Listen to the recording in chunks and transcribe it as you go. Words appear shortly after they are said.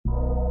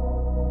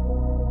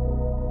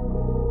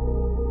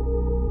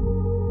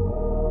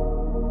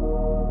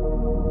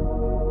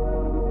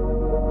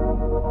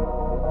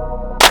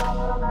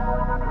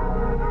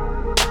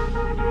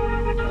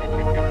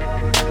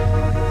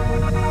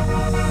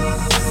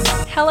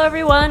Hello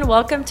everyone,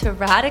 welcome to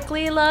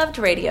Radically Loved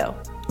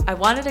Radio. I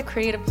wanted to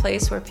create a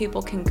place where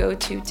people can go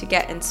to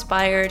get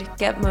inspired,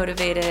 get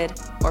motivated,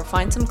 or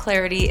find some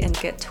clarity and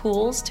get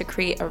tools to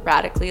create a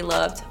radically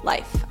loved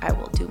life. I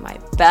will do my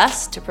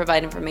best to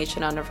provide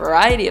information on a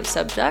variety of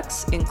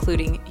subjects,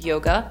 including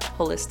yoga,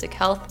 holistic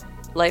health,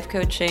 life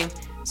coaching,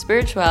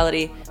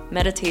 spirituality,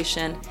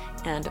 meditation,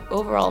 and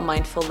overall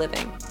mindful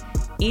living.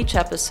 Each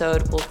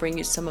episode will bring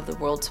you some of the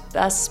world's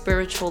best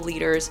spiritual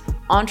leaders,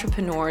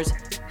 entrepreneurs,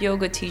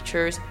 yoga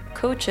teachers,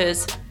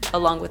 coaches,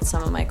 along with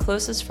some of my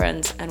closest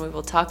friends, and we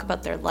will talk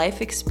about their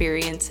life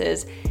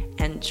experiences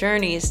and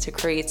journeys to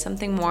create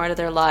something more out of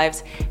their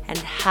lives and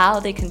how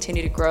they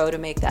continue to grow to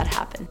make that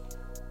happen.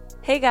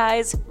 Hey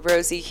guys,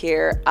 Rosie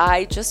here.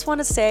 I just want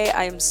to say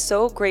I am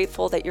so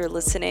grateful that you're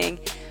listening.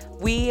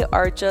 We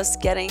are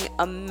just getting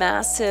a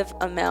massive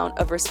amount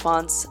of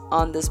response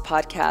on this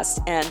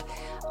podcast, and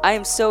I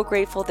am so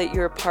grateful that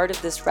you're a part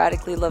of this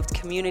radically loved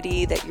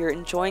community, that you're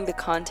enjoying the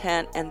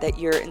content and that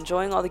you're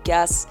enjoying all the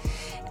guests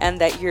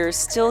and that you're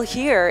still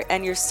here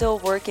and you're still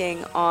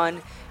working on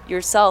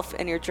yourself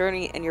and your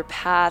journey and your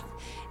path.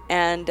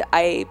 And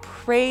I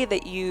pray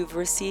that you've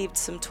received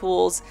some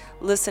tools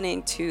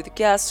listening to the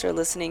guests or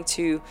listening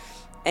to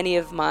any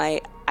of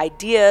my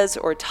ideas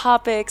or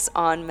topics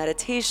on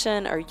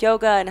meditation or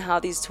yoga and how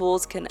these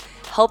tools can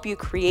help you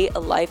create a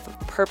life of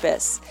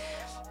purpose.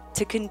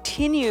 To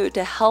continue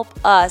to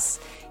help us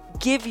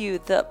give you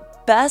the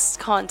best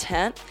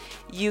content,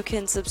 you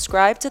can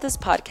subscribe to this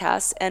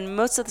podcast, and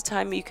most of the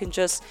time you can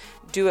just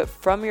do it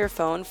from your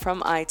phone,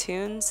 from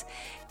iTunes.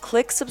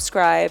 Click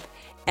subscribe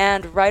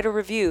and write a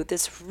review.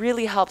 This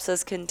really helps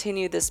us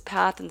continue this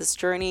path and this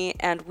journey,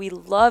 and we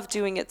love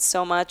doing it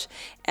so much.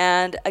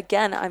 And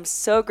again, I'm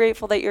so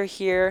grateful that you're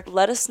here.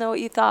 Let us know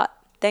what you thought.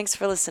 Thanks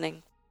for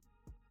listening.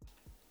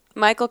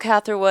 Michael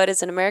Catherwood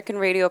is an American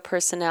radio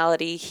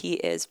personality. He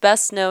is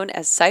best known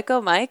as Psycho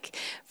Mike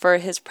for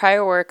his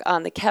prior work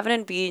on The Kevin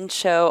and Bean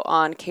Show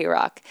on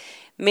K-Rock.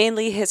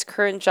 Mainly, his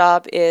current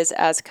job is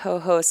as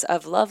co-host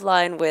of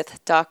Loveline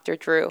with Dr.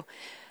 Drew.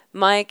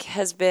 Mike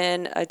has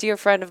been a dear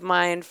friend of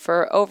mine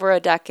for over a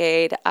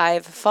decade.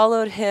 I've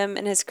followed him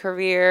in his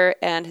career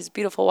and his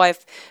beautiful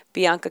wife,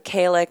 Bianca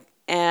Kalick,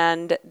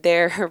 and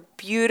their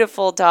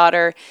beautiful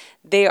daughter.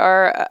 They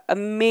are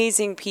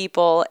amazing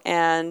people,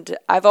 and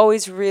I've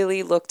always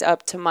really looked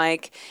up to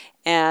Mike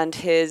and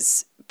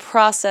his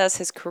process,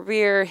 his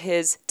career,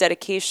 his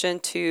dedication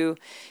to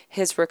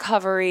his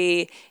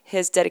recovery,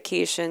 his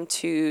dedication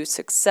to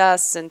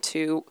success and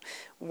to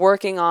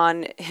working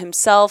on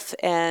himself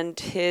and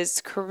his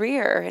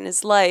career and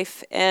his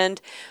life. And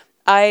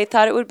I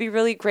thought it would be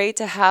really great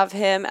to have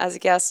him as a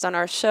guest on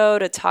our show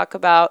to talk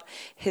about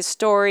his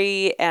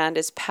story and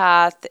his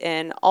path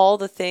and all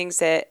the things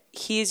that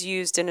he's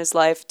used in his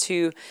life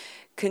to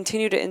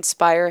continue to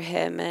inspire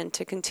him and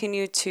to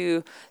continue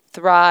to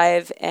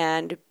thrive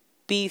and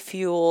be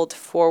fueled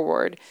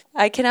forward.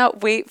 I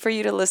cannot wait for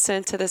you to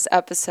listen to this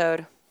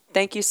episode.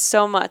 Thank you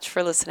so much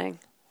for listening.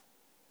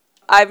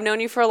 I've known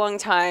you for a long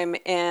time,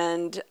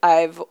 and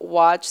I've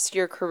watched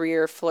your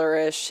career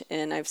flourish,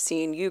 and I've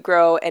seen you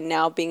grow, and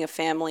now being a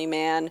family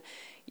man,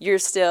 you're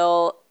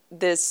still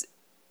this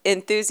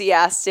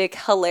enthusiastic,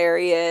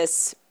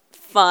 hilarious,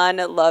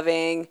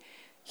 fun-loving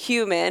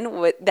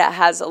human that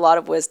has a lot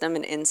of wisdom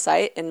and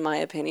insight, in my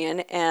opinion.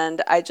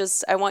 And I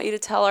want you to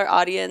tell our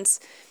audience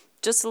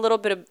just a little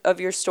bit of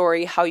your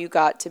story, how you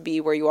got to be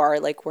where you are,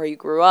 like where you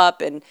grew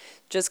up, and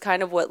just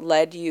kind of what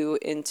led you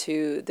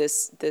into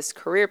this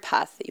career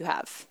path that you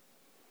have.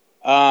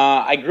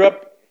 I grew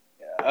up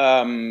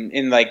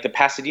in like the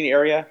Pasadena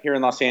area here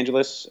in Los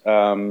Angeles,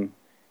 and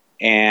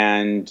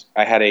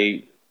I had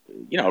a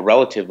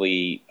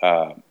relatively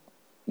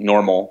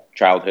normal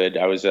childhood.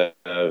 I was a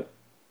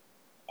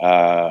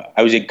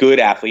good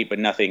athlete, but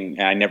nothing.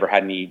 I never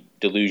had any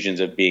delusions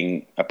of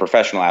being a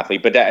professional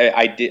athlete. But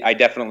I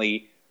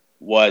definitely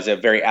was a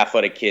very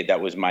athletic kid.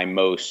 That was my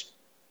most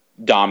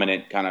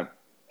dominant kind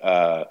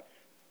of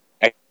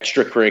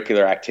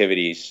extracurricular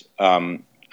activities. And